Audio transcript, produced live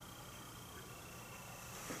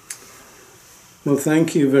Well,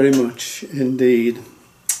 thank you very much indeed.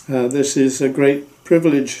 This is a great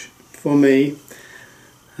privilege for me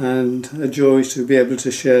and a joy to be able to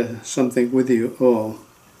share something with you all.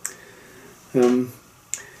 In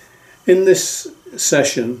this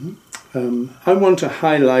session, I want to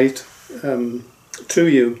highlight to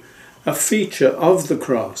you a feature of the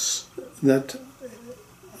cross that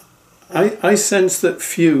I sense that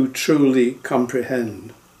few truly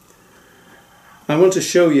comprehend. I want to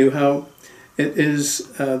show you how it is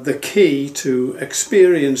the key to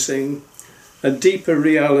experiencing a deeper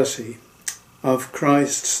reality of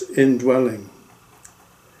Christ's indwelling.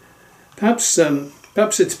 Perhaps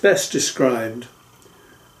it's best described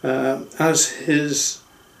as his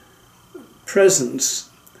presence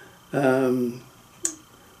in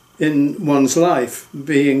one's life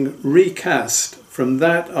being recast from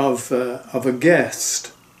that of a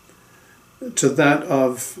guest to that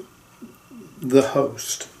of the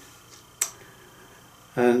host.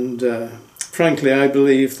 And frankly, I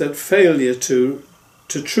believe that failure to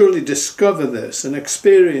truly discover this and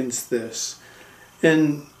experience this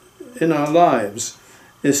in our lives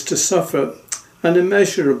is to suffer an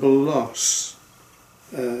immeasurable loss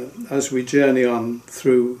as we journey on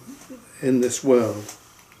through in this world.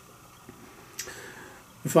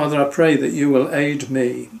 Father, I pray that you will aid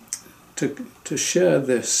me to share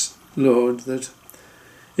this, Lord, that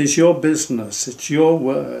is your business, it's your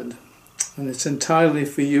word, and it's entirely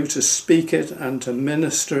for you to speak it and to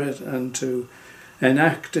minister it and to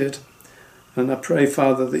enact it. And I pray,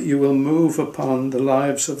 Father, that you will move upon the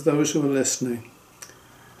lives of those who are listening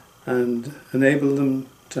and enable them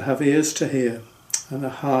to have ears to hear and a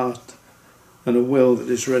heart and a will that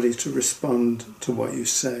is ready to respond to what you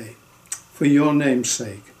say. For your name's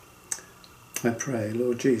sake, I pray,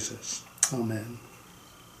 Lord Jesus. Amen.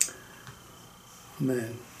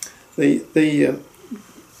 Amen.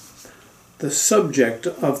 The subject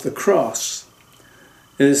of the cross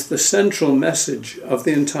is the central message of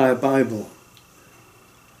the entire Bible.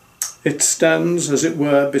 It stands, as it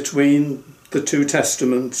were, between the two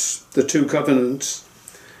testaments, the two covenants.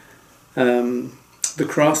 The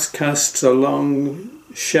cross casts a long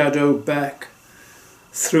shadow back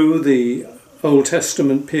through the Old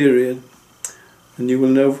Testament period, and you will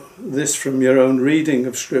know this from your own reading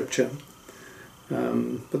of Scripture.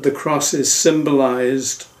 But the cross is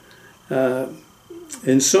symbolized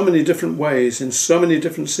in so many different ways, in so many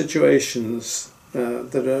different situations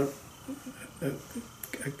that are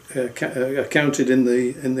accounted in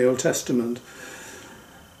the Old Testament.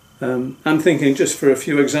 I'm thinking, just for a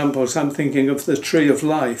few examples, I'm thinking of the tree of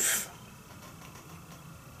life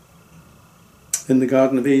in the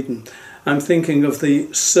Garden of Eden. I'm thinking of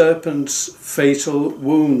the serpent's fatal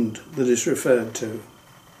wound that is referred to.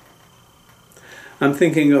 I'm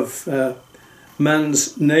thinking of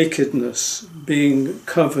man's nakedness being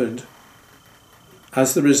covered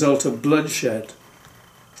as the result of bloodshed.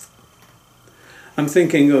 I'm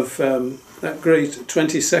thinking of that great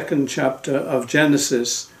 22nd chapter of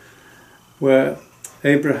Genesis, where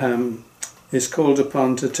Abraham is called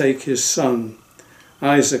upon to take his son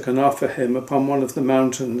Isaac and offer him upon one of the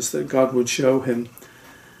mountains that God would show him.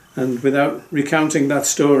 And without recounting that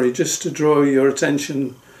story, just to draw your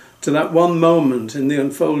attention to that one moment in the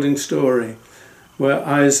unfolding story where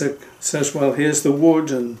Isaac says, well, here's the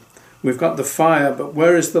wood and we've got the fire, but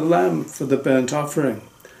where is the lamb for the burnt offering?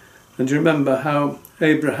 And you remember how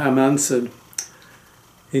Abraham answered.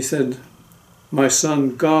 He said, my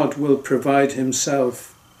son, God will provide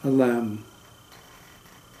himself a lamb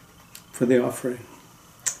for the offering.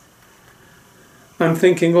 I'm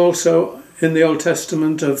thinking also in the Old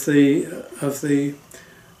Testament of the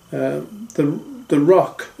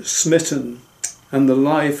rock smitten and the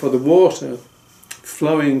life or the water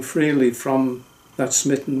flowing freely from that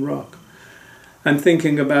smitten rock. I'm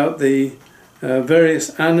thinking about the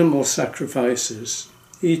various animal sacrifices,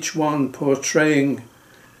 each one portraying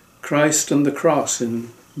Christ and the cross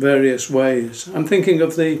in various ways. I'm thinking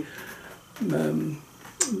of the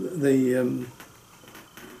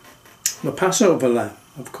Passover lamb,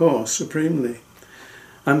 of course, supremely.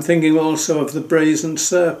 I'm thinking also of the brazen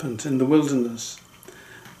serpent in the wilderness.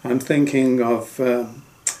 I'm thinking of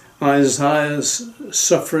Isaiah's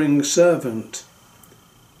suffering servant,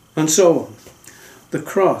 and so on. The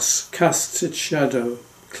cross casts its shadow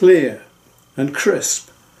clear and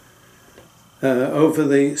crisp over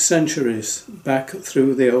the centuries back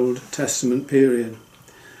through the Old Testament period.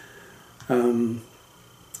 Of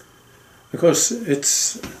course,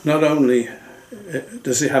 it's not only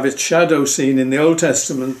does it have its shadow seen in the Old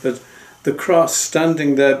Testament, but the cross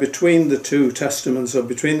standing there between the two testaments or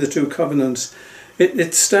between the two covenants,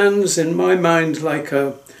 it stands in my mind like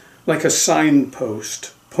a like a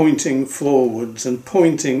signpost pointing forwards and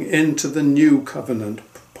pointing into the new covenant,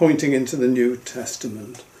 pointing into the New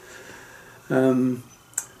Testament.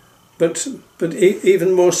 But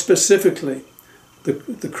even more specifically,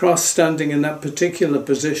 the cross standing in that particular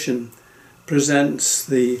position presents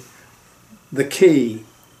the key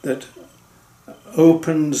that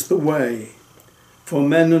opens the way for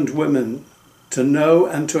men and women to know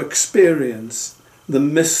and to experience the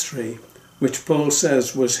mystery which Paul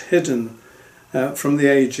says was hidden from the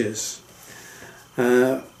ages,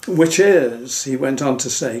 which is, he went on to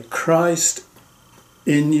say, Christ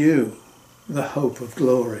in you, the hope of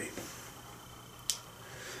glory.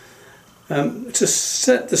 To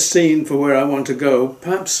set the scene for where I want to go,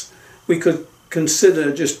 perhaps we could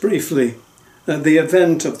consider just briefly the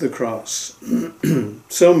event of the cross.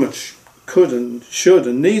 So much could and should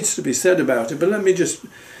and needs to be said about it, but let me just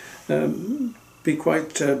be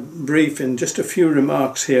quite brief in just a few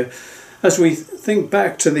remarks here. As we think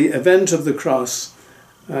back to the event of the cross,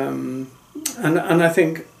 and I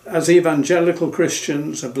think as evangelical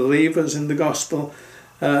Christians, as believers in the gospel,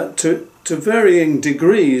 to varying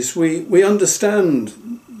degrees, we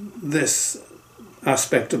understand this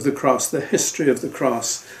aspect of the cross, the history of the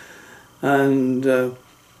cross, and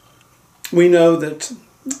we know that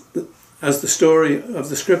as the story of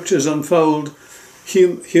the scriptures unfold,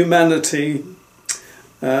 humanity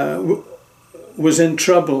was in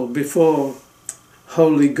trouble before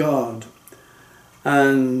holy God,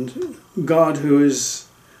 and God, who is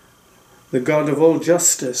the God of all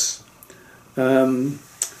justice,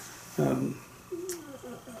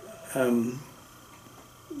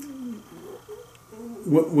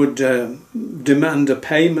 would demand a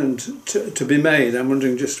payment to be made. I'm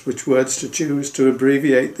wondering just which words to choose to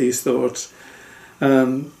abbreviate these thoughts.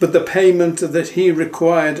 But the payment that he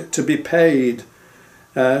required to be paid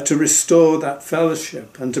to restore that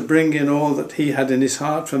fellowship and to bring in all that he had in his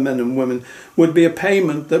heart for men and women would be a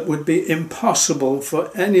payment that would be impossible for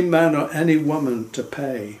any man or any woman to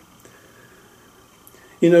pay.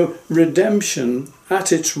 You know, redemption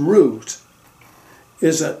at its root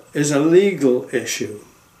is a legal issue,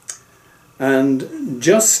 and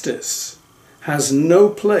justice has no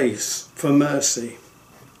place for mercy.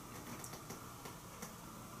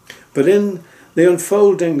 But in the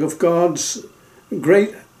unfolding of God's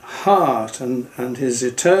great heart and his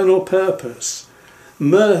eternal purpose,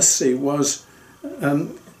 mercy was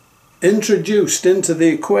introduced into the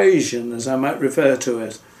equation, as I might refer to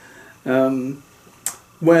it,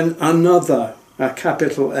 when another, a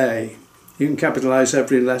capital A, you can capitalize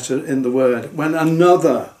every letter in the word, when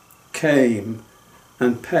another came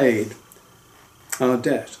and paid our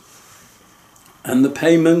debt. And the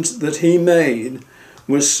payment that he made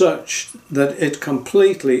was such that it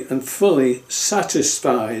completely and fully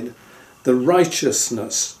satisfied the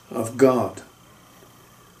righteousness of God.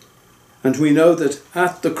 And we know that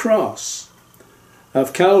at the cross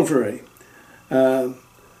of Calvary, the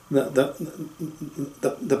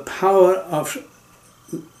power of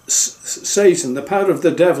Satan, the power of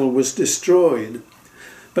the devil, was destroyed.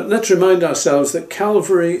 But let's remind ourselves that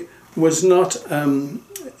Calvary was not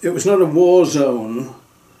it was not a war zone.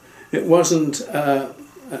 It wasn't a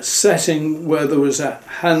setting where there was a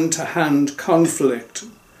hand-to-hand conflict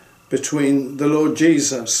between the Lord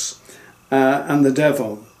Jesus and the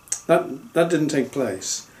devil. That didn't take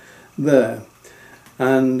place there.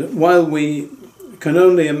 And while we can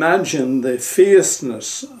only imagine the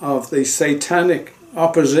fierceness of the satanic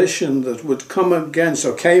opposition that would come against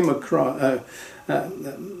or came across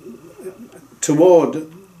toward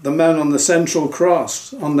the man on the central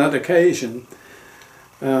cross on that occasion,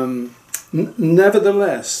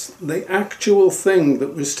 nevertheless, the actual thing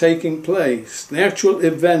that was taking place, the actual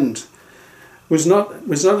event, was not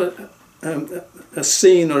a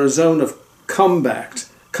scene or a zone of combat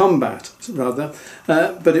rather,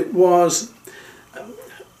 but it was.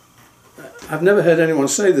 I've never heard anyone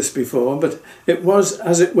say this before, but it was,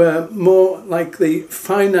 as it were, more like the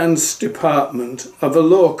finance department of a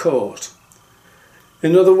law court.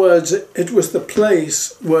 In other words, it was the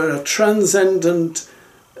place where a transcendent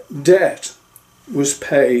debt was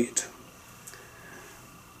paid.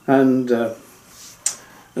 And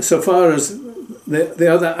so far as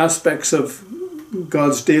the other aspects of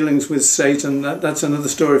God's dealings with Satan, that's another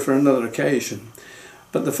story for another occasion.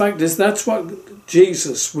 But the fact is, that's what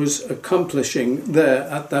Jesus was accomplishing there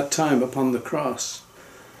at that time upon the cross.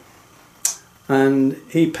 And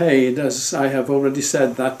he paid, as I have already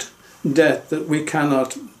said, that debt that we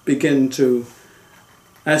cannot begin to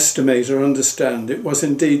estimate or understand. It was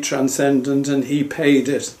indeed transcendent, and he paid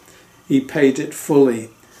it. He paid it fully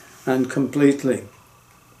and completely.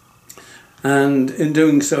 And in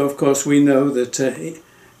doing so, of course, we know that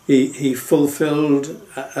he fulfilled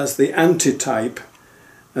as the antitype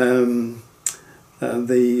the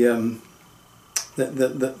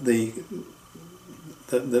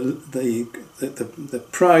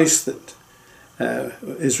price that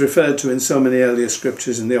is referred to in so many earlier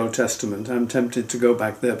scriptures in the Old Testament. I'm tempted to go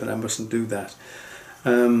back there, but I mustn't do that.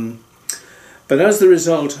 But as the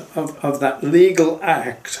result of that legal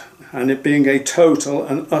act, and it being a total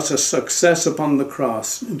and utter success upon the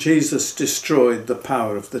cross, Jesus destroyed the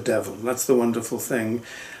power of the devil. That's the wonderful thing,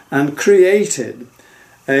 and created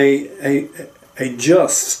a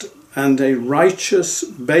just and a righteous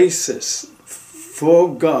basis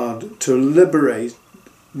for God to liberate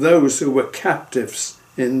those who were captives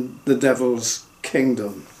in the devil's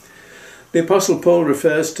kingdom. The Apostle Paul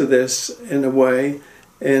refers to this in a way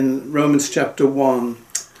in Romans chapter 1,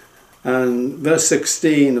 and verse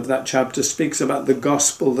 16 of that chapter speaks about the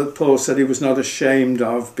gospel that Paul said he was not ashamed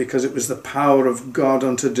of, because it was the power of God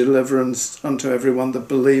unto deliverance unto everyone that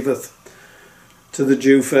believeth, to the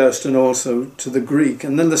Jew first and also to the Greek.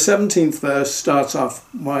 And then the 17th verse starts off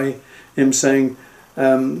by him saying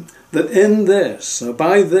that in this, or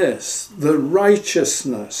by this, the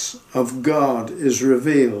righteousness of God is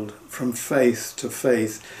revealed from faith to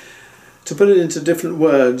faith. To put it into different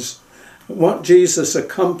words, what Jesus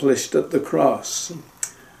accomplished at the cross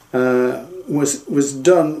was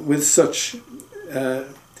done with such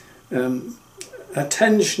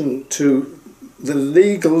attention to the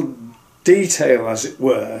legal detail, as it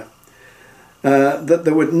were, that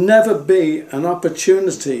there would never be an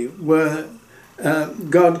opportunity where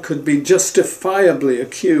God could be justifiably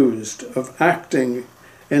accused of acting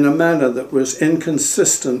in a manner that was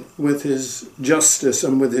inconsistent with his justice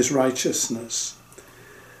and with his righteousness.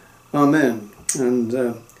 Amen. And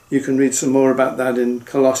you can read some more about that in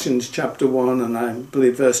Colossians chapter 1 and I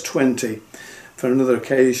believe verse 20 for another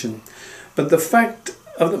occasion. But the fact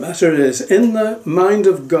of the matter is, in the mind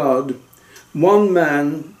of God, one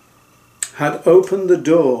man had opened the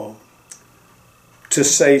door to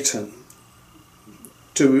Satan,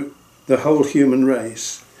 to the whole human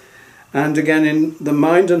race. And again, in the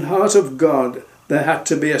mind and heart of God, there had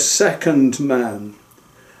to be a second man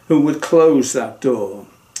who would close that door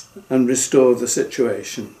and restore the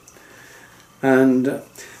situation. And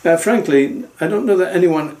frankly, I don't know that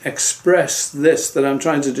anyone expressed this that I'm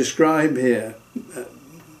trying to describe here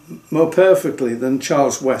more perfectly than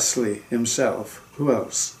Charles Wesley himself. Who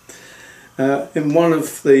else? In one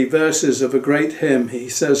of the verses of a great hymn, he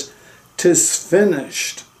says, "'Tis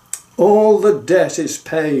finished, all the debt is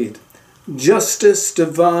paid, justice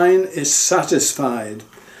divine is satisfied,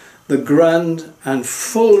 the grand and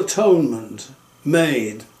full atonement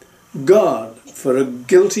made, God for a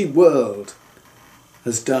guilty world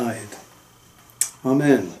has died."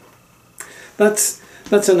 Amen. That's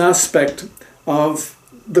an aspect of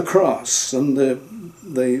the cross and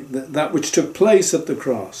that which took place at the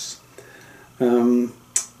cross,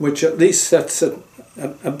 which at least sets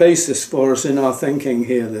a basis for us in our thinking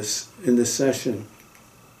here in this session.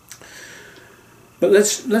 But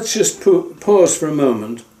let's just pause for a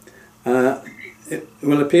moment. It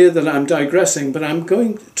will appear that I'm digressing, but I'm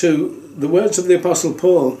going to the words of the Apostle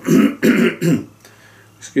Paul,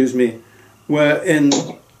 excuse me, where in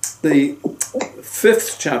the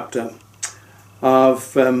 5th chapter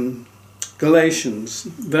of Galatians,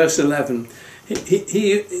 verse 11,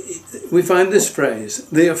 we find this phrase,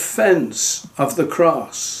 the offence of the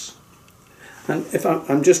cross. And if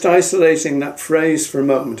I'm just isolating that phrase for a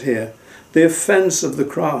moment here, the offence of the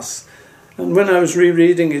cross. And when I was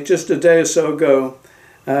rereading it just a day or so ago,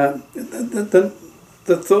 the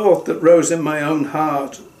thought that rose in my own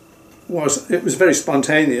heart was very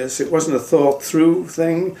spontaneous. It wasn't a thought through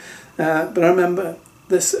thing, but I remember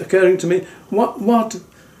this occurring to me. What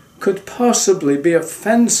could possibly be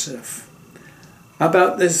offensive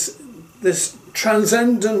about this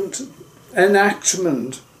transcendent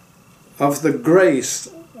enactment of the grace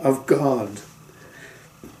of God?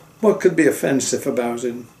 What could be offensive about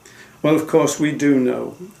it? Well, of course, we do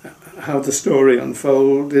know how the story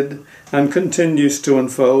unfolded and continues to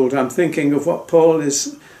unfold. I'm thinking of what Paul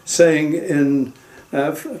is saying in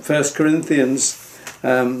 1 Corinthians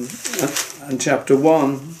and chapter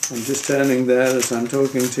 1. I'm just turning there as I'm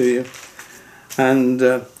talking to you. And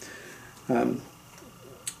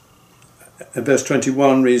verse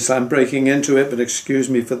 21 reads, I'm breaking into it, but excuse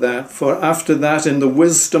me for that. For after that, in the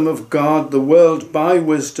wisdom of God, the world by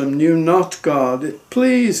wisdom knew not God. It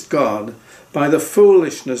pleased God by the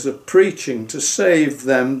foolishness of preaching to save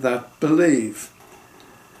them that believe.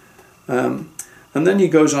 And then he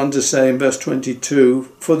goes on to say in verse 22,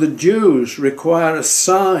 for the Jews require a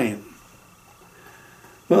sign,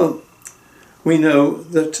 Well, we know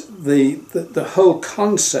that the whole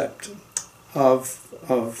concept of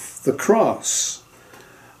the cross,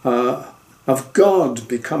 of God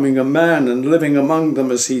becoming a man and living among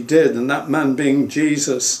them as he did, and that man being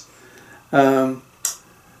Jesus,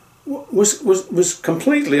 was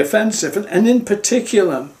completely offensive. And in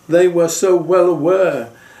particular, they were so well aware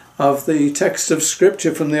of the text of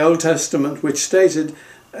Scripture from the Old Testament which stated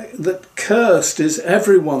that cursed is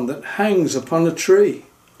everyone that hangs upon a tree.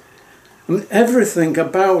 And everything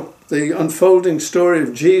about the unfolding story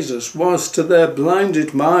of Jesus was, to their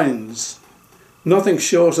blinded minds, nothing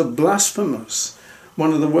short of blasphemous.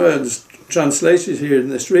 One of the words translated here in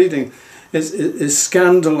this reading is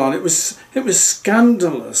scandalon. It was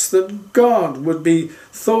scandalous that God would be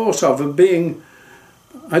thought of being,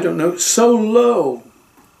 I don't know, so low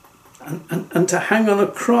and to hang on a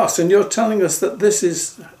cross. And you're telling us that this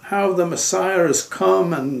is how the Messiah has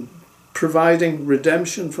come and providing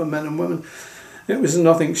redemption for men and women. It was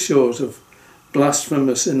nothing short of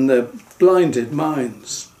blasphemous in their blinded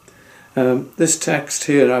minds. This text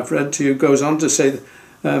here I've read to you goes on to say,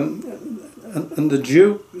 and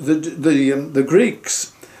the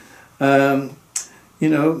Greeks, you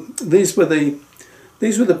know, these were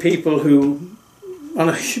the people who, on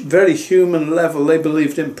a very human level, they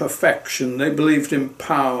believed in perfection, they believed in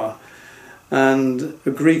power. And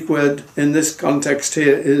a Greek word in this context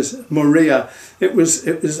here is moria. It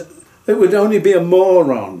would only be a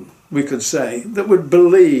moron, we could say, that would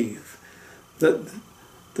believe that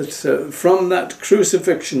from that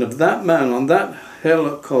crucifixion of that man on that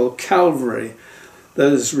hill called Calvary,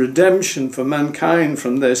 there's redemption for mankind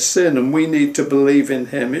from their sin, and we need to believe in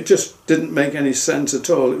him. It just didn't make any sense at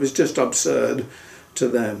all. It was just absurd to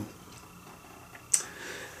them.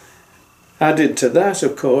 Added to that,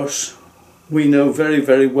 of course, we know very,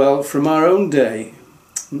 very well from our own day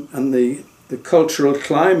and the cultural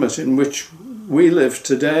climate in which we live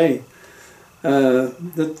today,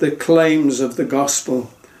 that the claims of the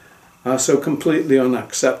gospel are so completely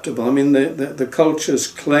unacceptable. I mean, the culture's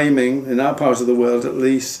claiming, in our part of the world at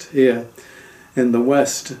least, here in the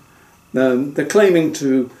West, they're claiming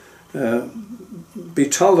to be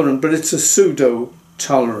tolerant, but it's a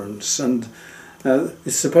pseudo-tolerance, and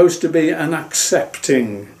it's supposed to be an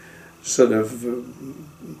accepting sort of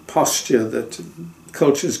posture that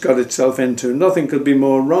culture's got itself into. Nothing could be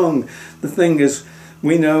more wrong. The thing is,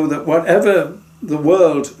 we know that whatever the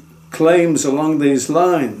world claims along these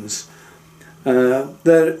lines,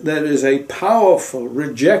 there is a powerful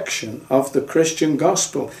rejection of the Christian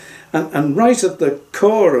gospel. And right at the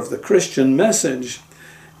core of the Christian message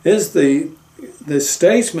is the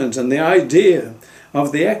statement and the idea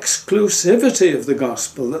of the exclusivity of the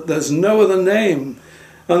gospel, that there's no other name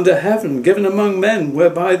under heaven given among men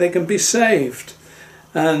whereby they can be saved.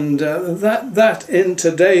 And that in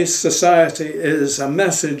today's society is a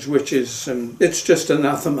message which is, it's just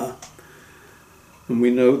anathema. And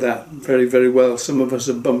we know that very, very well. Some of us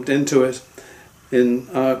have bumped into it in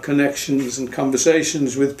our connections and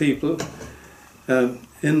conversations with people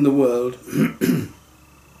in the world.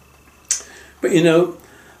 But you know,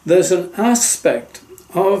 there's an aspect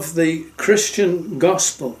of the Christian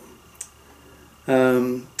gospel,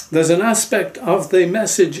 there's an aspect of the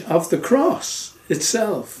message of the cross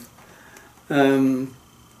itself,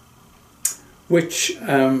 which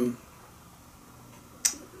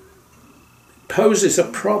poses a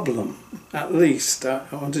problem, at least. I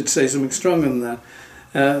wanted to say something stronger than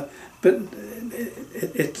that. But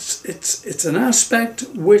it's an aspect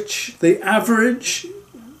which the average,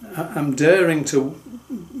 I'm daring to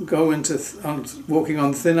go into walking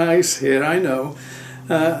on thin ice here, I know,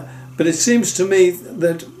 but it seems to me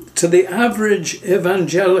that to the average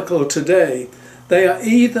evangelical today, they are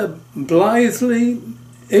either blithely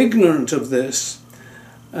ignorant of this,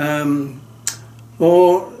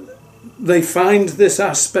 or they find this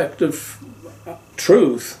aspect of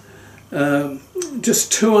truth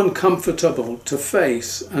just too uncomfortable to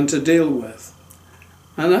face and to deal with.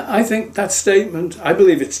 And I think that statement, I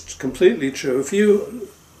believe it's completely true. If you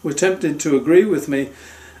were tempted to agree with me,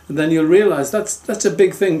 then you'll realise that's a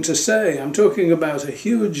big thing to say. I'm talking about a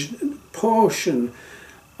huge portion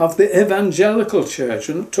of the evangelical church.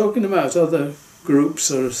 I'm not talking about other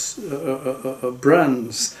groups or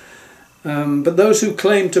brands. But those who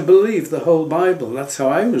claim to believe the whole Bible, that's how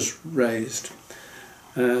I was raised.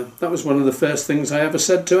 That was one of the first things I ever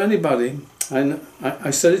said to anybody. And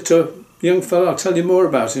I said it to a young fellow, I'll tell you more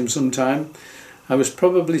about him sometime. I was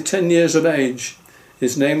probably 10 years of age.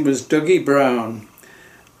 His name was Dougie Brown.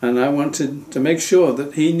 And I wanted to make sure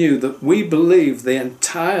that he knew that we believe the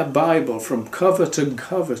entire Bible from cover to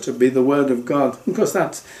cover to be the Word of God. Of course,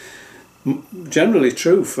 generally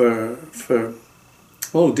true for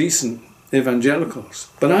all decent evangelicals.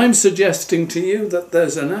 But I'm suggesting to you that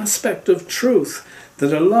there's an aspect of truth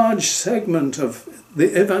that a large segment of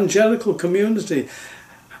the evangelical community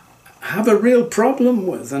have a real problem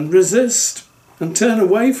with and resist and turn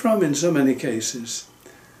away from in so many cases.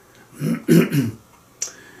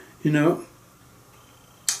 You know,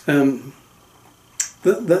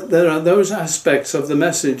 that there are those aspects of the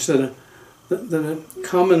message that are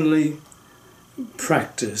commonly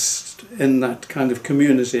practiced in that kind of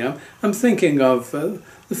community. I'm thinking of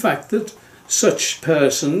the fact that such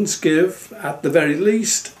persons give, at the very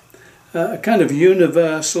least, a kind of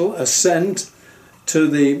universal assent to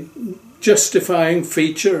the justifying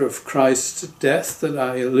feature of Christ's death that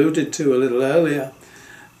I alluded to a little earlier.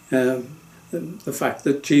 The fact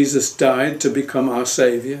that Jesus died to become our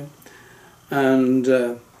Saviour. And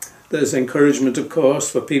there's encouragement, of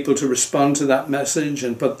course, for people to respond to that message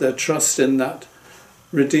and put their trust in that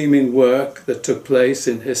redeeming work that took place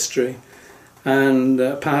in history. And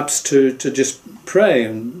perhaps to just pray,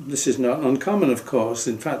 and this is not uncommon, of course.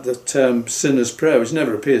 In fact, the term sinner's prayer, which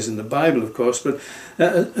never appears in the Bible, of course, but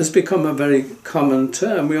has become a very common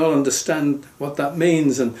term. We all understand what that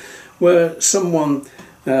means, and where someone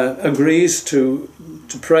agrees to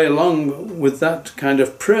pray along with that kind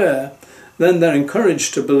of prayer, then they're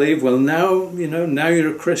encouraged to believe, well, now, you know, now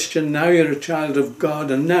you're a Christian, now you're a child of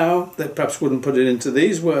God, and now, they perhaps wouldn't put it into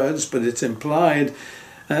these words, but it's implied,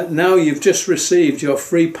 now you've just received your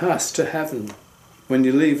free pass to heaven when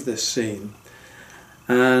you leave this scene.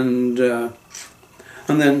 And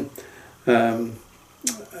then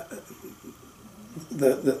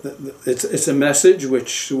it's a message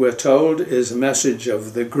which we're told is a message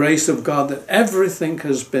of the grace of God, that everything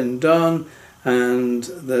has been done and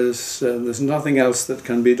there's nothing else that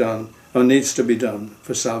can be done or needs to be done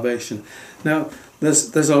for salvation. Now,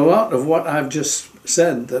 there's a lot of what I've just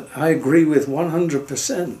said that I agree with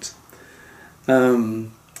 100%.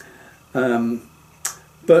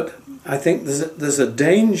 But I think there's a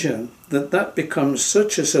danger that becomes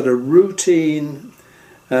such a sort of routine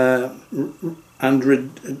and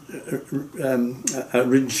a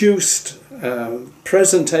reduced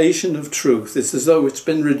presentation of truth. It's as though it's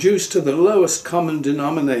been reduced to the lowest common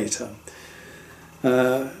denominator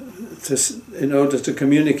in order to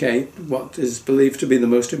communicate what is believed to be the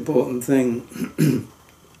most important thing.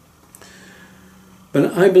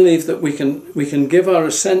 But I believe that we can give our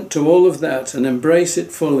assent to all of that and embrace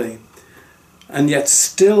it fully, and yet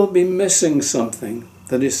still be missing something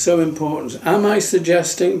that is so important. Am I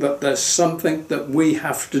suggesting that there's something that we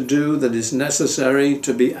have to do that is necessary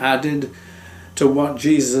to be added to what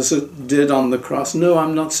Jesus did on the cross? No,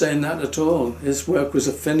 I'm not saying that at all. His work was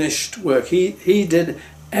a finished work. He did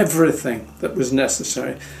everything that was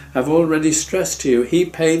necessary. I've already stressed to you, he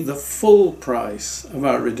paid the full price of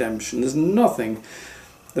our redemption. There's nothing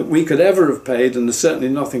that we could ever have paid, and there's certainly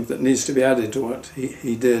nothing that needs to be added to what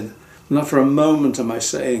he did. Not for a moment am I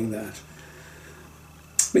saying that.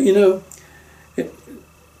 But you know,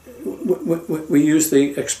 we use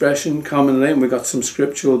the expression commonly, and we got some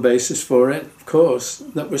scriptural basis for it, of course,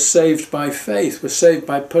 that we're saved by faith. We're saved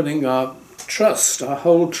by putting our trust, our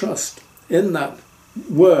whole trust, in that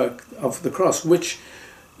work of the cross, which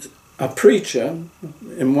a preacher,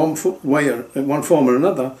 in one way or in one form or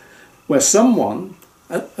another, where someone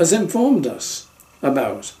has informed us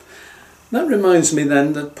about. That reminds me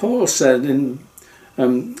then that Paul said in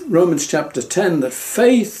Romans chapter 10 that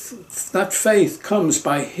faith comes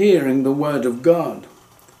by hearing the word of God.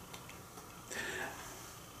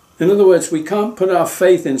 In other words, we can't put our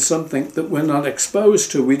faith in something that we're not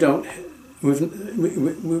exposed to. We've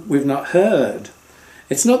not heard.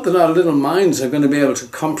 It's not that our little minds are going to be able to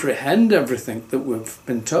comprehend everything that we've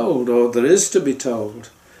been told or there is to be told.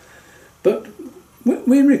 But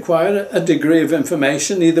we require a degree of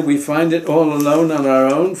information. Either we find it all alone on our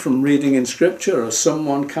own from reading in Scripture, or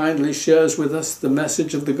someone kindly shares with us the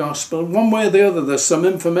message of the gospel. One way or the other, there's some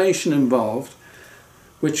information involved,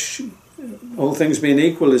 which, all things being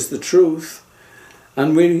equal, is the truth.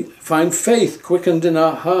 And we find faith quickened in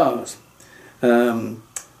our heart by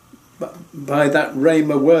that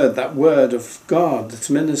rhema word, that word of God that's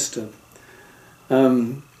ministered.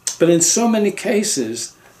 But in so many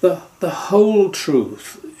cases, the whole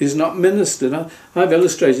truth is not ministered. I've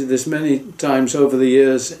illustrated this many times over the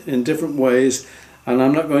years in different ways, and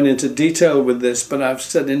I'm not going into detail with this, but I've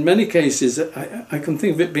said in many cases I can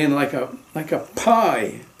think of it being like a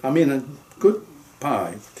pie. I mean a good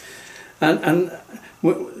pie. And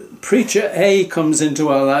preacher A comes into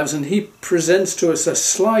our lives and he presents to us a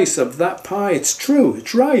slice of that pie. It's true,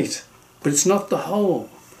 it's right, but it's not the whole.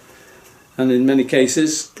 And in many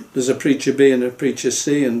cases, there's a preacher B and a preacher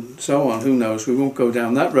C and so on. Who knows? We won't go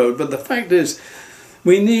down that road. But the fact is,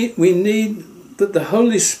 we need that the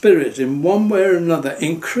Holy Spirit, in one way or another,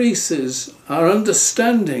 increases our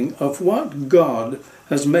understanding of what God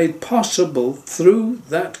has made possible through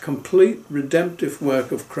that complete redemptive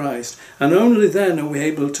work of Christ. And only then are we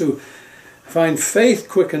able to find faith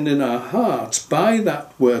quickened in our hearts by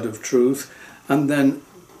that word of truth, and then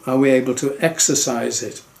are we able to exercise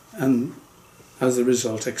it and as a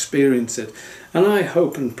result experience it. And I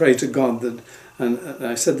hope and pray to God that, and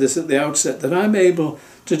I said this at the outset, that I'm able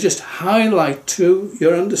to just highlight to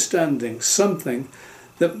your understanding something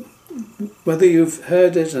that, whether you've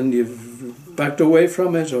heard it and you've backed away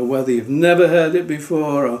from it, or whether you've never heard it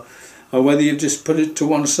before, or whether you've just put it to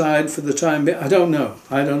one side for the time being, I don't know.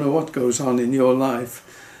 I don't know what goes on in your life.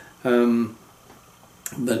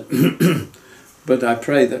 But but I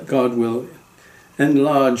pray that God will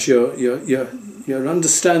enlarge your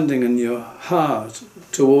understanding and your heart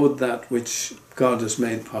toward that which God has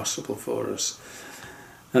made possible for us.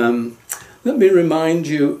 Let me remind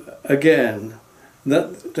you again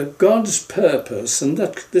that God's purpose, and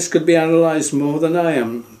that this could be analysed more than I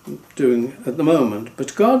am doing at the moment,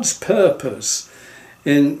 but God's purpose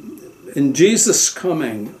in Jesus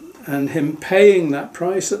coming and him paying that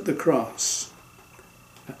price at the cross,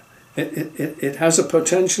 it has a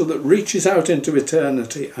potential that reaches out into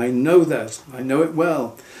eternity. I know that. I know it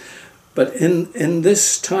well. But in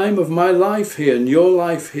this time of my life here, in your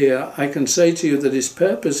life here, I can say to you that his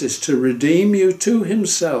purpose is to redeem you to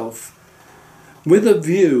himself, with a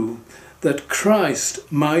view that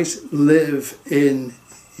Christ might live in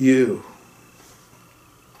you.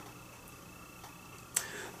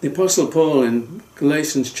 The Apostle Paul in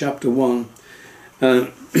Galatians chapter 1,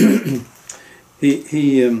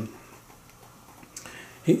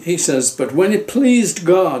 he says, "But when it pleased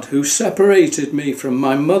God, who separated me from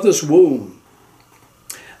my mother's womb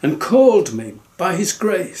and called me by his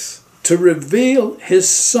grace to reveal his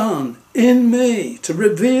Son in me," to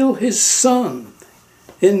reveal his Son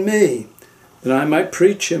in me, "that I might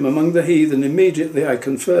preach him among the heathen, immediately I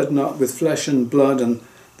conferred not with flesh and blood," and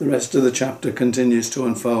the rest of the chapter continues to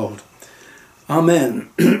unfold. Amen.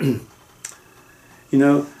 You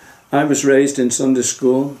know, I was raised in Sunday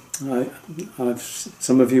school.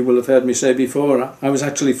 Some of you will have heard me say before, I was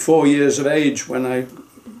actually 4 years of age when I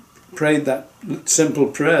prayed that simple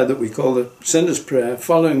prayer that we call the Sinner's Prayer,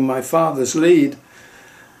 following my father's lead.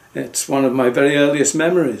 It's one of my very earliest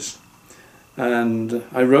memories. And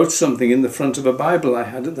I wrote something in the front of a Bible I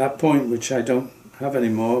had at that point, which I don't have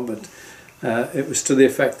anymore, but it was to the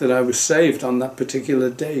effect that I was saved on that particular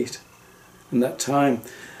date and that time.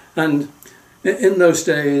 And in those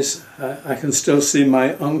days, I can still see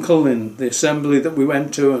my uncle in the assembly that we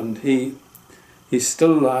went to, and he's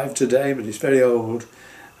still alive today, but he's very old.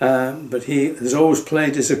 But he has always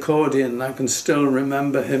played his accordion, and I can still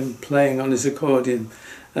remember him playing on his accordion.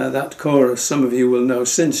 That chorus, some of you will know,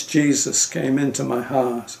 "Since Jesus came into my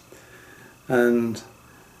heart." And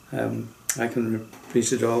I can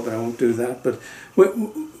repeat it all, but I won't do that. But we,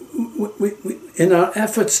 in our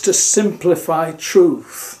efforts to simplify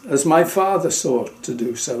truth, as my father sought to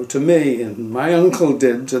do so to me, and my uncle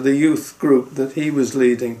did to the youth group that he was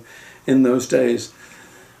leading in those days,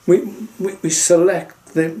 we select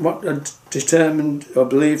what are determined or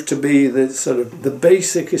believed to be the sort of the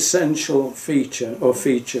basic essential feature or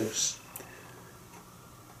features.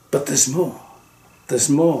 But there's more. There's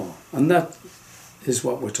more. And that is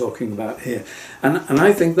what we're talking about here. And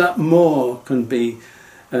I think that more can be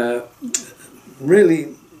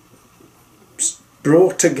really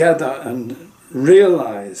brought together and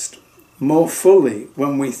realized more fully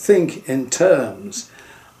when we think in terms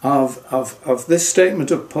of this statement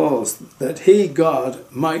of Paul's, that he, God,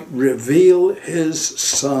 might reveal his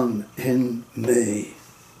Son in me.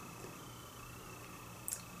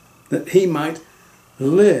 That he might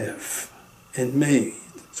live in me.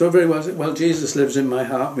 So very well, Jesus lives in my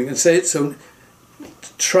heart. We can say it so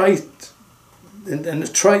trite, in a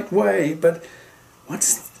trite way, but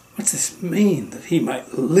what's this mean, that he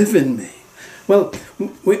might live in me? Well,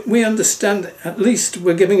 we understand, at least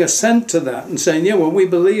we're giving assent to that and saying, yeah, well, we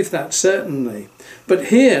believe that, certainly. But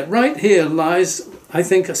here, right here, lies, I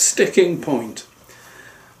think, a sticking point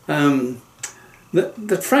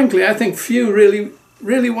that frankly, I think few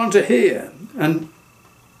really want to hear, and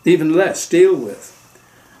even less deal with.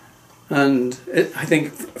 And I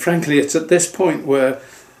think, frankly, it's at this point where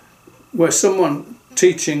someone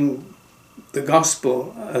teaching the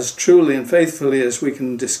gospel as truly and faithfully as we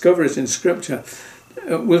can discover it in Scripture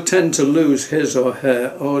will tend to lose his or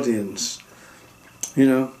her audience. You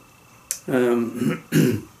know,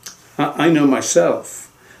 I know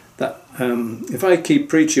myself that if I keep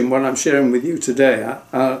preaching what I'm sharing with you today,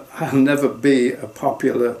 I'll never be a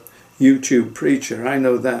popular YouTube preacher. I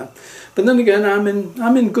know that. But then again,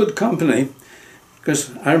 I'm in good company,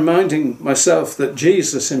 because I'm reminding myself that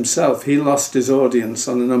Jesus himself, he lost his audience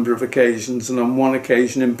on a number of occasions, and on one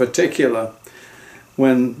occasion in particular,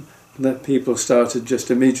 when the people started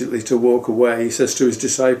just immediately to walk away, he says to his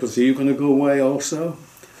disciples, "Are you going to go away also?"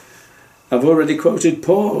 I've already quoted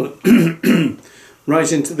Paul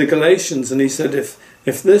writing to the Galatians, and he said,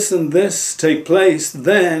 if this and this take place,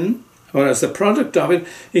 then, or as a product of it,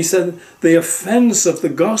 he said, the offence of the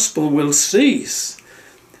gospel will cease.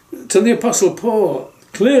 To the Apostle Paul,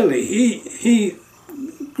 clearly he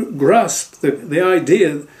grasped the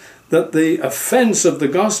idea that the offence of the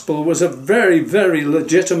gospel was a very, very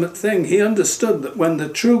legitimate thing. He understood that when the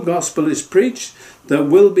true gospel is preached, there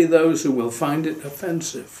will be those who will find it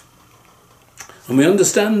offensive. And we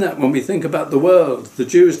understand that when we think about the world, the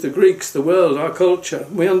Jews, the Greeks, the world, our culture.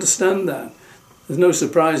 We understand that. There's no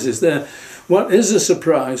surprises there. What is a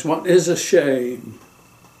surprise, what is a shame,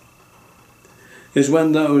 is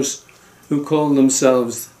when those who call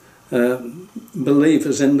themselves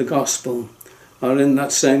believers in the gospel are in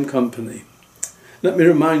that same company. Let me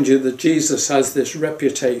remind you that Jesus has this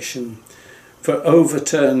reputation for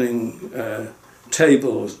overturning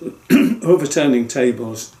tables, overturning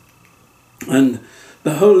tables. And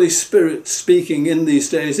the Holy Spirit speaking in these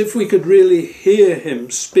days, if we could really hear him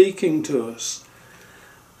speaking to us,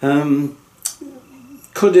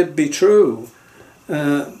 could it be true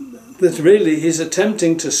that really he's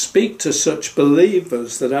attempting to speak to such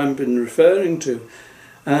believers that I've been referring to?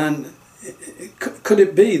 And could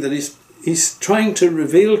it be that he's trying to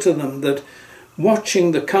reveal to them that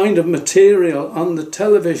watching the kind of material on the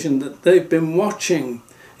television that they've been watching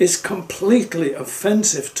is completely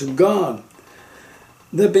offensive to God?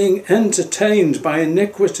 They're being entertained by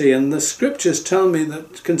iniquity, and the scriptures tell me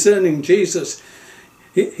that concerning Jesus,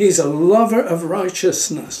 he's a lover of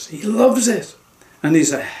righteousness. He loves it. And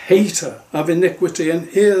he's a hater of iniquity. And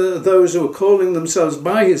here are those who are calling themselves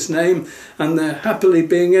by his name, and they're happily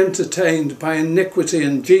being entertained by iniquity,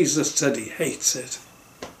 and Jesus said he hates it.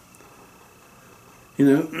 You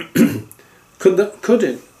know, could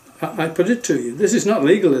it, I put it to you, this is not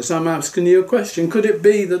legalism, I'm asking you a question. Could it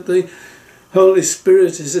be that the Holy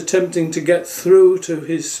Spirit is attempting to get through to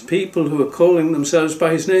his people who are calling themselves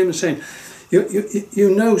by his name and saying,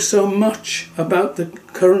 you know so much about the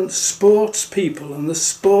current sports people and the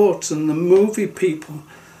sports and the movie people,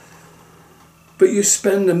 but you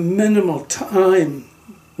spend a minimal time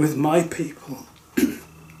with my people.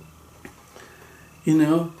 You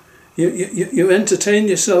know, you entertain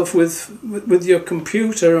yourself with your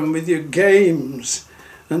computer and with your games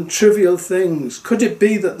and trivial things. Could it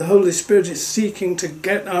be that the Holy Spirit is seeking to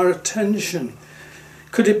get our attention?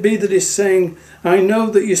 Could it be that he's saying, I know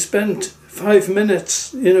that you spent 5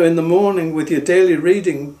 minutes, you know, in the morning with your daily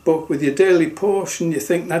reading book, with your daily portion, you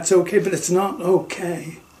think that's okay, but it's not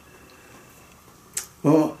okay.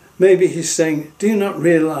 Or maybe he's saying, do you not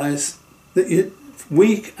realize that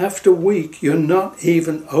week after week you're not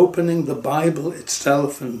even opening the Bible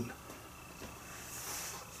itself and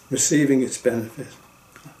receiving its benefit?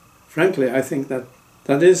 Frankly, I think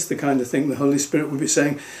that is the kind of thing the Holy Spirit would be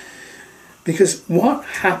saying. Because what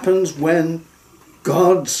happens when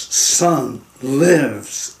God's Son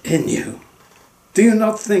lives in you? Do you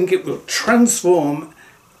not think it will transform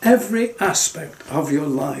every aspect of your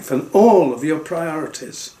life and all of your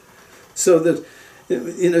priorities? So that,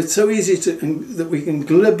 you know, it's so easy that we can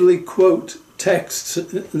glibly quote texts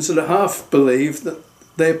and sort of half believe that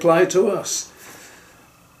they apply to us.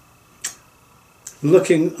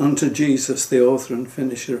 Looking unto Jesus, the author and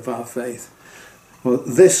finisher of our faith. Well,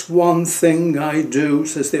 this one thing I do,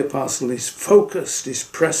 says the apostle, he's focused, he's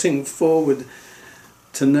pressing forward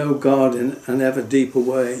to know God in an ever deeper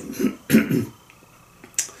way.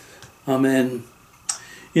 Amen.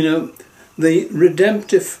 You know, the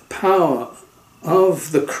redemptive power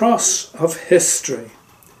of the cross of history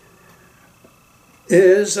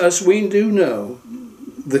is, as we do know,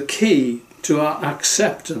 the key to our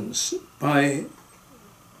acceptance by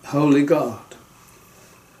Holy God.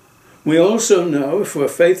 We also know, if we're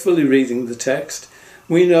faithfully reading the text,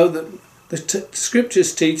 we know that the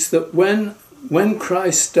scriptures teach that when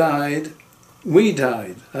Christ died, we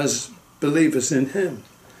died as believers in him.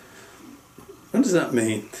 What does that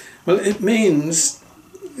mean? Well, it means,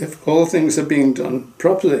 if all things are being done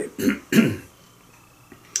properly,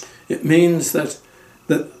 it means that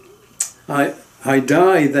I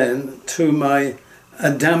die then to my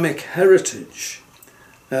Adamic heritage.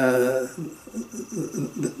 The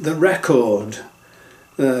record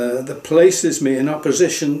that places me in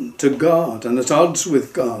opposition to God and at odds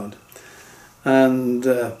with God. And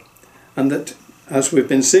that, as we've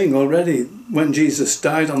been seeing already, when Jesus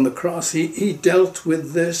died on the cross, he dealt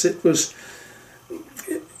with this. It was,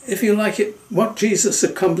 if you like it, what Jesus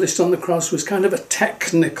accomplished on the cross was kind of a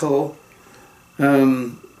technical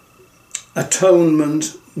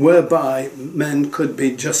atonement whereby men could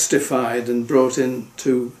be justified and brought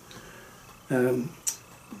into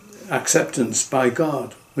acceptance by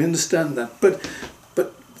God. We understand that. But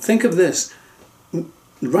think of this.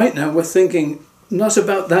 Right now we're thinking not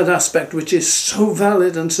about that aspect, which is so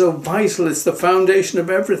valid and so vital. It's the foundation of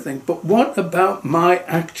everything. But what about my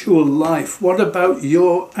actual life? What about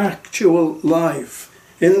your actual life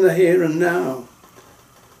in the here and now?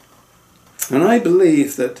 And I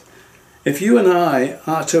believe that if you and I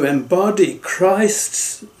are to embody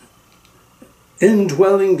Christ's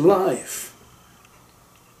indwelling life,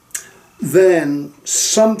 then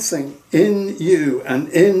something in you and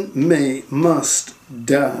in me must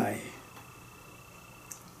die.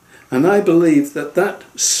 And I believe that that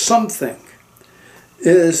something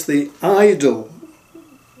is the idol,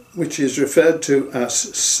 which is referred to as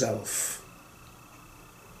self,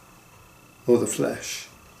 or the flesh.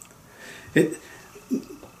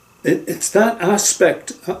 It's that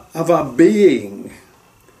aspect of our being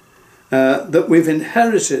that we've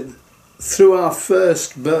inherited through our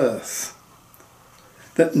first birth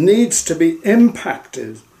that needs to be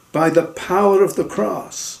impacted by the power of the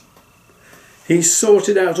cross. He's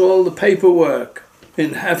sorted out all the paperwork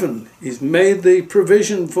in heaven. He's made the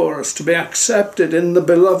provision for us to be accepted in the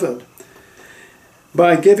beloved.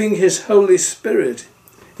 By giving his Holy Spirit,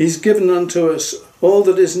 he's given unto us all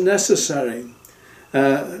that is necessary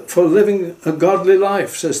for living a godly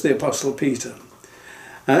life, says the Apostle Peter.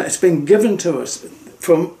 It's been given to us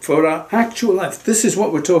for our actual life. This is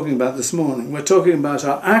what we're talking about this morning. We're talking about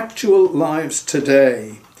our actual lives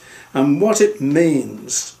today and what it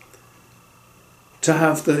means to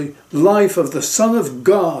have the life of the Son of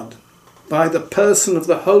God by the person of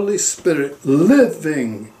the Holy Spirit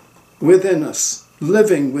living within us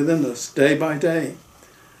day by day.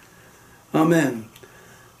 Amen.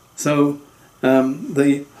 So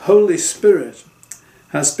the Holy Spirit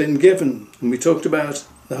has been given, and we talked about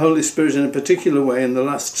the Holy Spirit in a particular way in the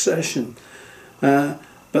last session. But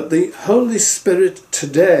the Holy Spirit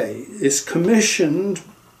today is commissioned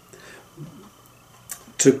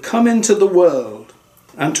to come into the world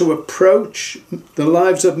and to approach the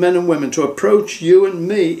lives of men and women, to approach you and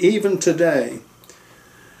me even today.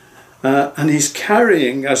 And he's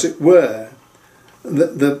carrying, as it were,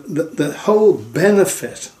 the whole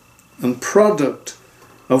benefit and product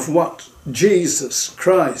of what Jesus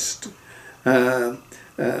Christ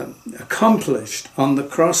accomplished on the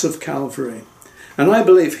cross of Calvary. And I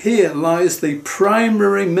believe here lies the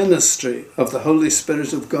primary ministry of the Holy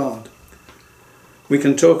Spirit of God. We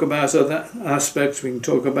can talk about other aspects, we can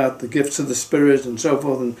talk about the gifts of the Spirit and so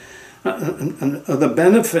forth, and other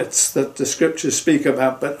benefits that the scriptures speak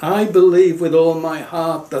about, but I believe with all my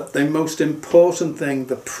heart that the most important thing,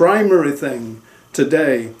 the primary thing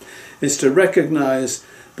today, is to recognize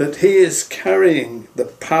that he is carrying the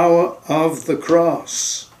power of the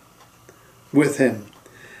cross with him.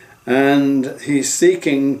 And he's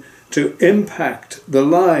seeking to impact the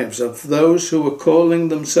lives of those who are calling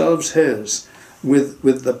themselves his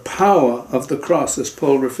with the power of the cross, as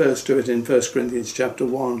Paul refers to it in 1 Corinthians chapter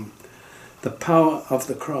 1. The power of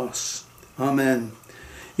the cross. Amen.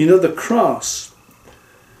 You know, the cross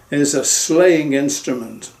is a slaying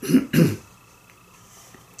instrument.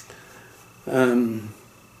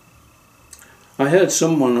 I heard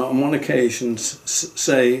someone on one occasion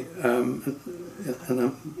say, and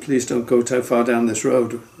please don't go too far down this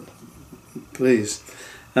road, please.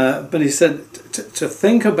 But he said to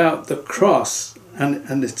think about the cross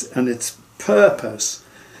and its purpose.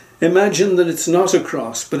 Imagine that it's not a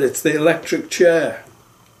cross, but it's the electric chair.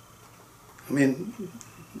 I mean,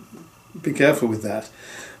 be careful with that.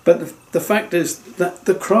 But the fact is that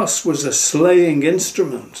the cross was a slaying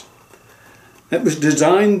instrument. It was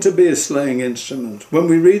designed to be a slaying instrument. When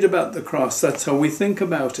we read about the cross, that's how we think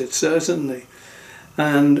about it, certainly.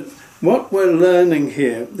 And what we're learning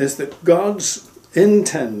here is that God's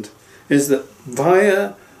intent is that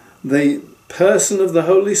via the person of the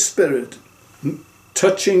Holy Spirit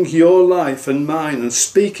touching your life and mine and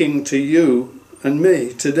speaking to you and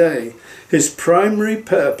me today, his primary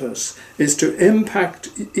purpose is to impact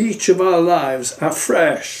each of our lives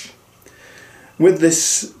afresh with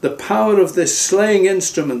the power of this slaying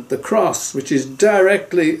instrument, the cross, which is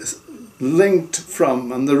directly linked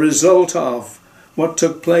from and the result of what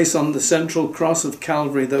took place on the central cross of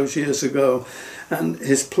Calvary those years ago. And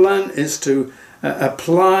his plan is to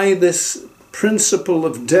apply this principle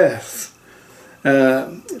of death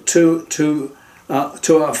to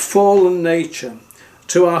our fallen nature,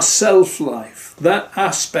 to our self-life, that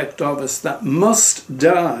aspect of us that must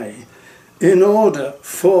die in order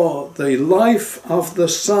for the life of the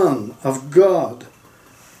Son of God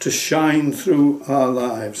to shine through our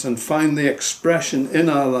lives and find the expression in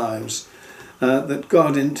our lives that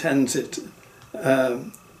God intends it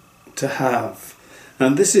to have.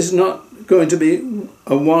 And this is not going to be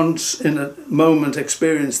a once-in-a-moment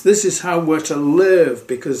experience. This is how we're to live,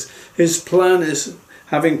 because his plan is,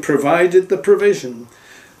 having provided the provision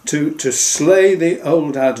to slay the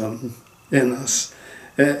old Adam in us,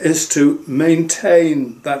 is to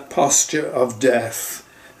maintain that posture of death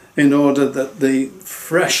in order that the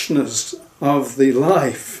freshness of the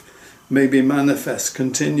life may be manifest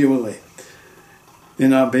continually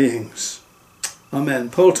in our beings. Amen.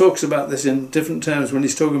 Paul talks about this in different terms when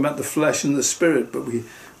he's talking about the flesh and the spirit, but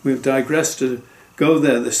we've digressed to go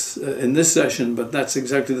there in this session, but that's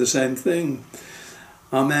exactly the same thing.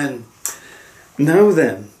 Amen. Now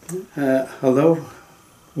then, although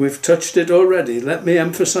we've touched it already, let me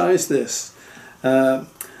emphasize this,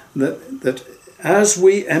 that as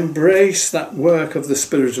we embrace that work of the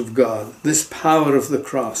Spirit of God, this power of the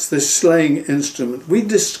cross, this slaying instrument, we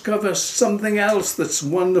discover something else that's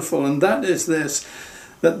wonderful, and that is this,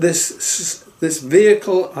 that this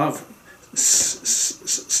vehicle of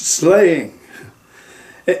slaying,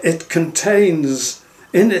 it contains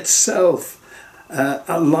in itself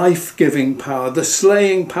a life-giving power. The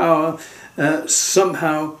slaying power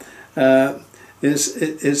somehow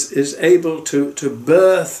is able to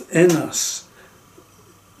birth in us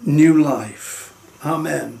new life.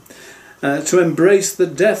 Amen. To embrace the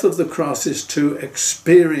death of the cross is to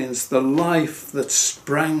experience the life that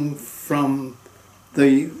sprang from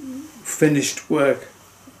the finished work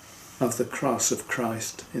of the cross of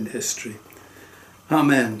Christ in history.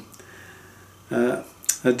 Amen. A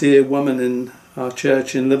dear woman in our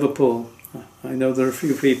church in Liverpool, I know there are a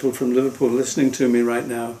few people from Liverpool listening to me right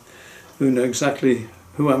now who know exactly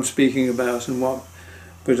who I'm speaking about and what,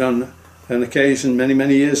 but on an occasion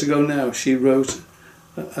many years ago now, she wrote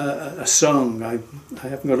a song. I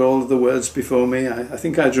haven't got all of the words before me. I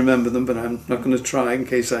think I'd remember them, but I'm not going to try in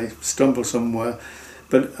case I stumble somewhere.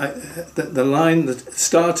 But the line that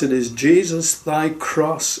started is, "Jesus, thy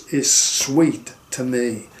cross is sweet to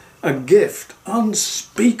me, a gift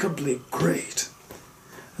unspeakably great."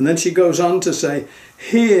 And then she goes on to say,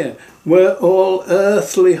 "Here, where all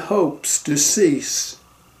earthly hopes do cease,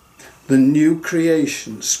 the new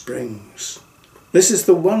creation springs." This is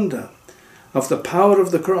the wonder of the power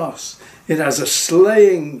of the cross. It has a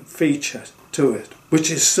slaying feature to it,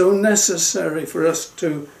 which is so necessary for us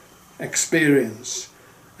to experience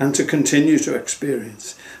and to continue to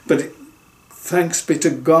experience. But thanks be to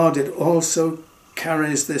God, it also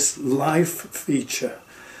carries this life feature.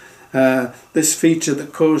 This feature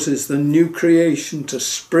that causes the new creation to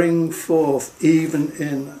spring forth even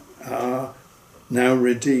in our now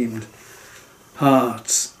redeemed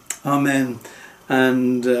hearts. Amen.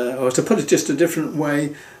 And or to put it just a different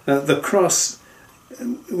way, the cross,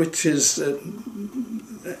 which is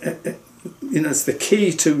it's the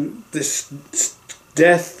key to this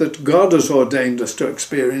death that God has ordained us to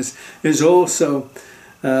experience, is also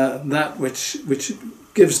that which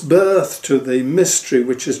gives birth to the mystery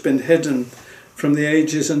which has been hidden from the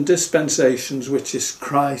ages and dispensations, which is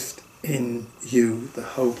Christ in you, the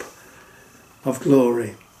hope of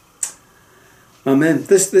glory. Amen.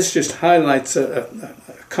 This just highlights a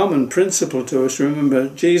common principle to us. Remember,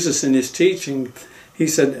 Jesus in his teaching, he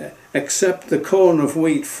said, "Except the corn of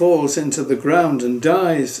wheat falls into the ground and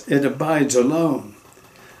dies, it abides alone.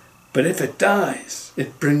 But if it dies,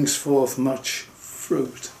 it brings forth much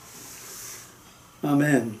fruit."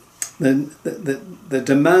 Amen. The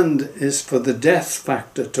demand is for the death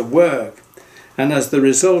factor to work. And as the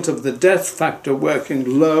result of the death factor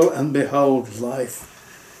working, lo and behold, life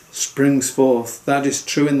springs forth. That is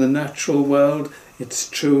true in the natural world. It's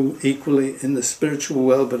true equally in the spiritual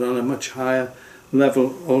world, but on a much higher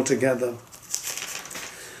level altogether.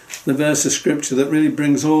 The verse of scripture that really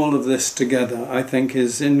brings all of this together, I think,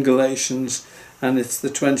 is in Galatians, and it's the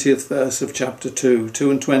 20th verse of chapter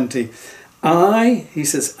 2 and 20. He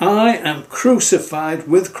says, "I am crucified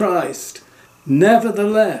with Christ.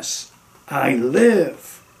 Nevertheless, I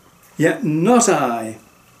live, yet not I."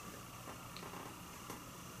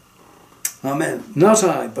 Amen. "Not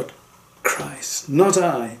I, but Christ. Not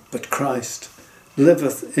I, but Christ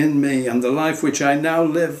liveth in me. And the life which I now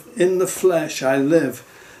live in the flesh, I live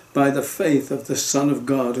by the faith of the Son of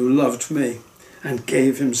God who loved me and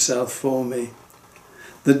gave himself for me.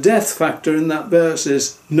 The death factor in that verse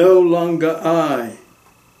is no longer I.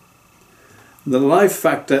 The life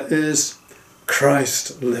factor is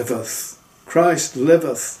Christ liveth. Christ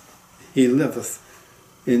liveth. He liveth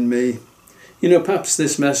in me. You know, perhaps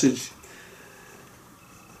this message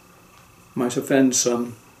might offend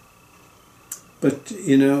some, but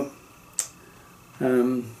you know,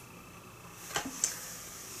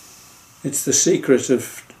 it's the secret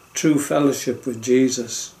of true fellowship with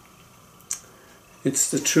Jesus.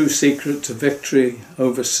 It's the true secret to victory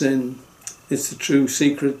over sin. It's the true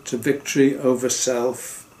secret to victory over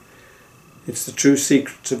self. It's the true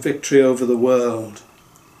secret to victory over the world.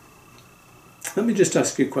 Let me just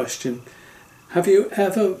ask you a question. Have you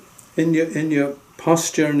ever, in your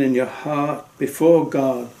posture and in your heart before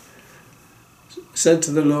God, said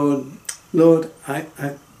to the Lord, Lord,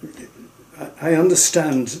 I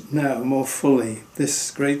understand now more fully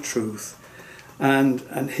this great truth. And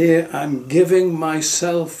here I'm giving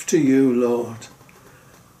myself to you, Lord,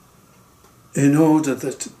 in order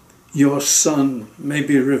that your Son may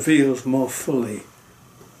be revealed more fully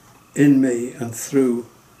in me and through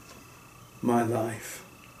my life.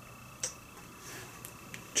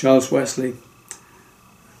 Charles Wesley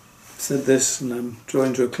said this, and I'm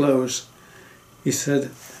drawing to a close. He said,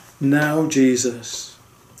 now Jesus,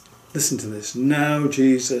 listen to this, now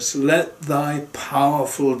Jesus, let thy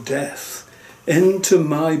powerful death into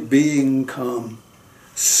my being come.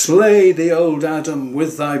 Slay the old Adam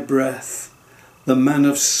with thy breath, the man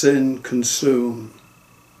of sin consume.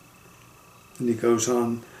 And he goes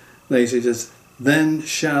on later, he says, then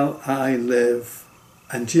shall I live,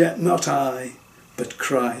 and yet not I, but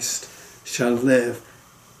Christ shall live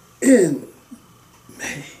in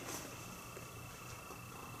me.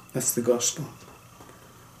 That's the gospel.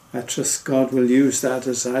 I trust God will use that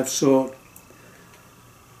as I've sought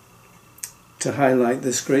to highlight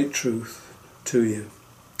this great truth to you.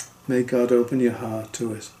 May God open your heart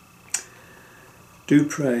to it. Do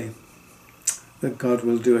pray that God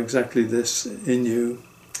will do exactly this in you.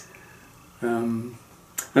 I'm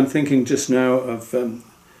thinking just now of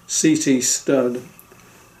C.T. Studd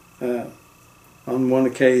on one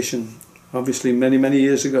occasion, obviously many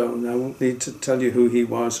years ago, and I won't need to tell you who he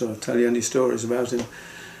was or tell you any stories about him,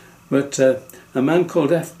 but a man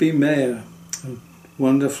called F.B. Meyer, a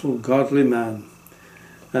wonderful, godly man.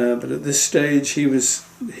 But at this stage he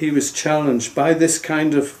was challenged by this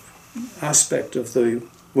kind of aspect of the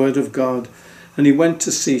Word of God, and he went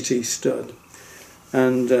to C.T. Studd,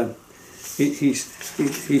 and he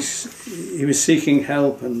was seeking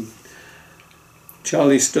help, and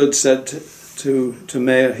Charlie Studd said to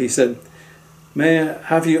Meyer, he said, Meyer,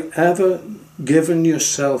 have you ever given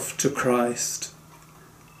yourself to Christ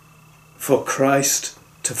for Christ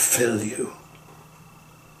to fill you?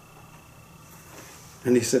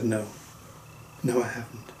 And he said, no, I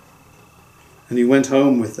haven't. And he went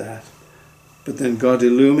home with that. But then God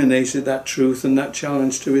illuminated that truth and that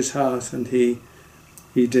challenge to his heart, and he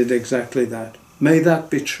did exactly that. May that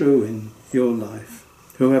be true in your life,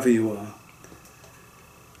 whoever you are.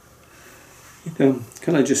 You know,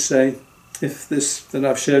 can I just say, if this that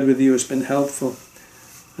I've shared with you has been helpful,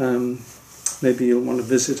 maybe you'll want to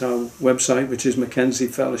visit our website, which is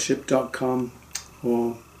mackenziefellowship.com,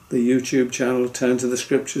 or the YouTube channel, Turn to the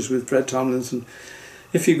Scriptures with Fred Tomlinson.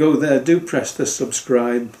 If you go there, do press the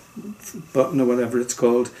subscribe button or whatever it's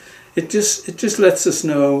called. It just lets us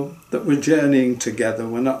know that we're journeying together,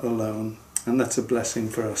 we're not alone, and that's a blessing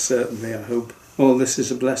for us, certainly. I hope all this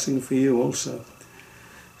is a blessing for you also.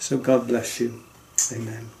 So God bless you.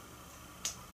 Amen.